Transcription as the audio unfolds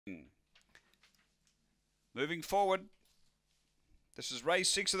Moving forward, this is race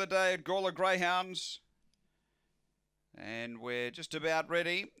 6 of the day at Gawler Greyhounds. And we're just about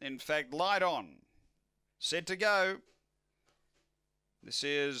ready. In fact, light on. Set to go. This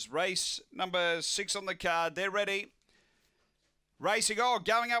is race number 6 on the card. They're ready. Racing on,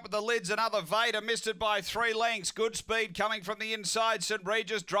 going up with the lids, another Vader, missed it by 3 lengths. Good speed coming from the inside. St.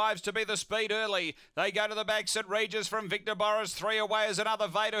 Regis drives to be the speed early. They go to the back. St. Regis from Victor Boris. 3 away is another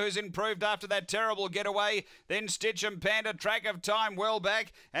Vader who's improved after that terrible getaway. Then Stitch and Panda, Track of Time, well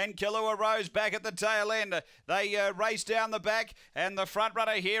back. And Kahlua Rose back at the tail end. They race down the back. And the front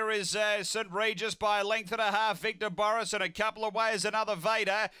runner here is St. Regis by a length and a half. Victor Boris, and a couple away is another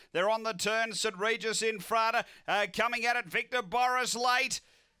Vader. They're on the turn. St. Regis in front. Coming at it, Victor Boris late,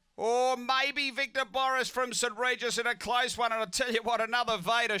 or maybe Victor Boris from St. Regis in a close one. And I'll tell you what, another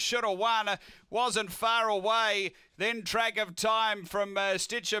Vader should have won. Wasn't far away. Then Track of Time from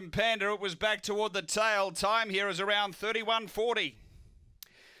Stitch and Panda. It was back toward the tail. Time here is around 31:40.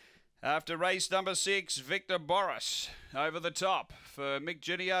 After race number 6, Victor Boris over the top for Mick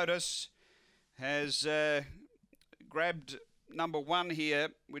Giniotis has grabbed number 1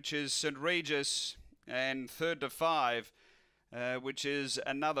 here, which is St. Regis, and 3rd to 5. Which is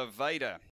another Vader.